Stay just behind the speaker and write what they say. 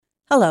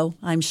Hello,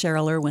 I'm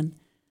Cheryl Irwin.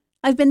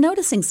 I've been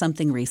noticing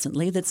something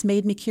recently that's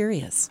made me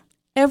curious.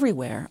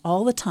 Everywhere,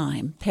 all the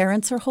time,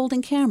 parents are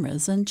holding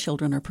cameras and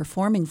children are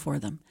performing for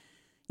them.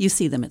 You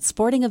see them at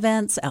sporting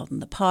events, out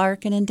in the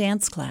park, and in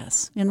dance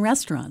class, in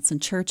restaurants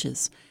and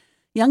churches.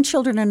 Young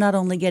children are not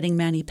only getting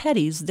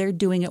mani-pedis, they're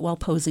doing it while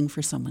posing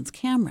for someone's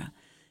camera.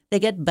 They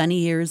get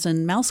bunny ears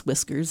and mouse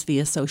whiskers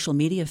via social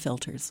media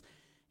filters.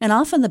 And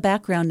often the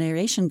background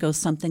narration goes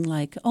something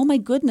like, "Oh my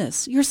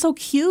goodness, you're so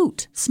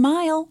cute,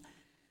 smile."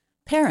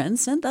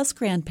 Parents, and us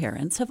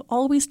grandparents, have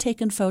always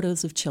taken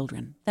photos of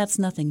children. That's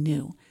nothing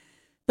new.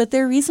 But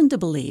there's reason to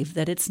believe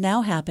that it's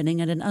now happening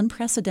at an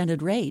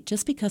unprecedented rate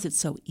just because it's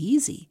so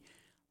easy.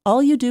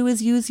 All you do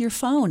is use your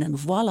phone and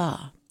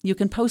voila, you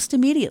can post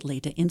immediately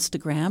to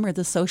Instagram or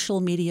the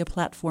social media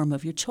platform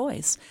of your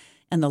choice,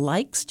 and the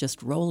likes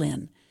just roll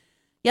in.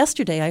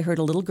 Yesterday I heard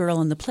a little girl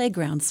on the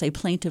playground say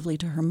plaintively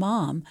to her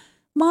mom,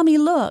 "Mommy,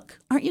 look,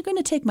 aren't you going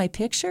to take my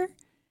picture?"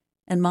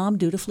 And Mom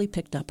dutifully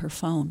picked up her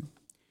phone.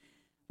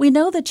 We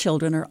know that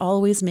children are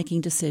always making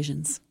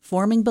decisions,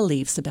 forming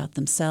beliefs about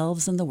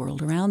themselves and the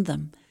world around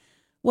them.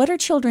 What are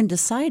children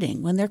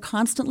deciding when they're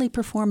constantly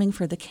performing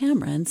for the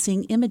camera and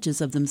seeing images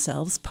of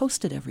themselves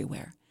posted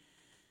everywhere?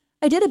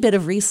 I did a bit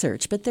of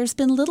research, but there's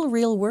been little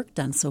real work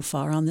done so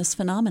far on this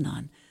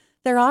phenomenon.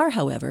 There are,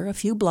 however, a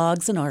few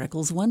blogs and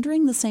articles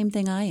wondering the same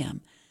thing I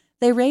am.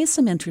 They raise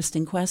some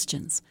interesting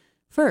questions.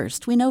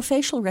 First, we know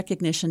facial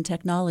recognition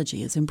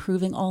technology is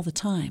improving all the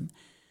time.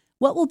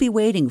 What will be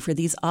waiting for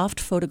these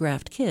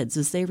oft-photographed kids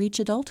as they reach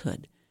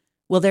adulthood?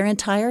 Will their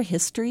entire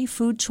history,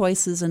 food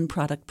choices, and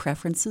product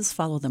preferences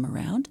follow them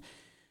around?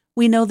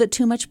 We know that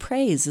too much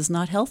praise is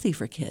not healthy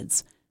for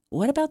kids.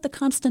 What about the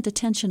constant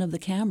attention of the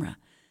camera?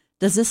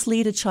 Does this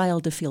lead a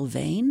child to feel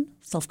vain,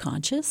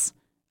 self-conscious,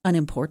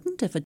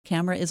 unimportant if a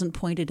camera isn't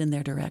pointed in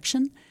their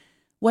direction?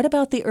 What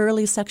about the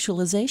early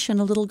sexualization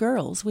of little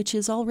girls, which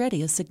is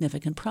already a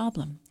significant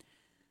problem?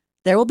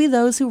 There will be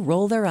those who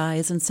roll their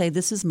eyes and say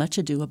this is much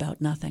ado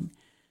about nothing.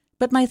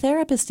 But my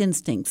therapist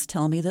instincts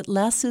tell me that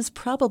less is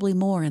probably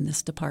more in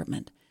this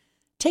department.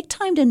 Take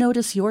time to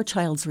notice your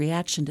child's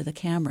reaction to the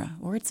camera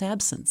or its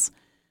absence.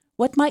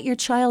 What might your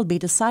child be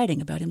deciding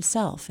about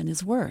himself and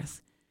his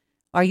worth?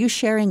 Are you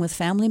sharing with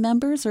family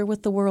members or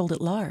with the world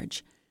at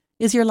large?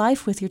 Is your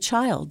life with your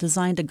child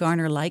designed to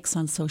garner likes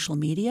on social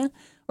media,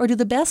 or do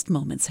the best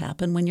moments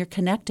happen when you're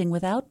connecting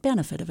without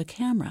benefit of a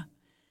camera?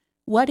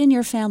 What in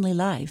your family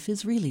life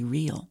is really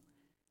real?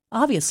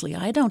 Obviously,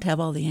 I don't have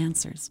all the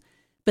answers,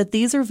 but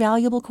these are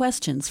valuable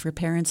questions for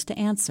parents to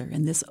answer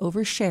in this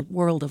overshared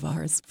world of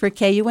ours. For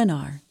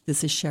KUNR,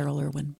 this is Cheryl Irwin.